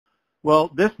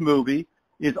Well, this movie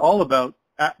is all about,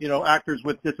 actors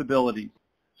with disabilities.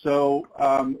 So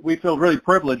we feel really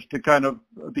privileged to kind of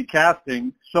be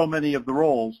casting so many of the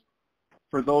roles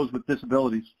for those with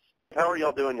disabilities. How are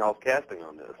y'all doing y'all's casting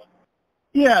on this?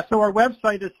 Yeah, so our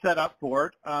website is set up for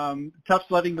it,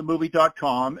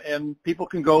 toughsleddingthemovie.com, and people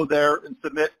can go there and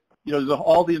submit.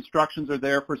 All the instructions are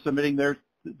there for submitting their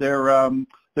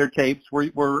tapes.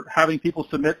 We're having people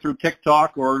submit through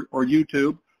TikTok or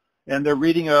YouTube, and they're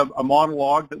reading a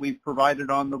monologue that we've provided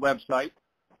on the website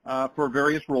for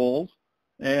various roles,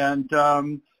 and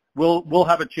we'll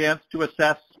have a chance to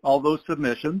assess all those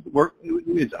submissions.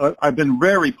 I've been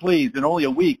very pleased. In only a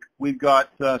week, we've got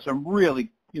some really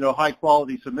high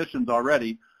quality submissions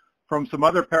already from some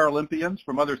other Paralympians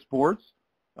from other sports,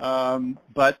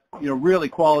 but really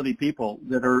quality people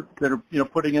that are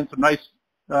putting in some nice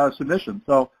submissions.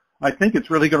 So I think it's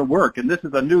really going to work, and this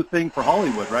is a new thing for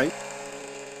Hollywood, right?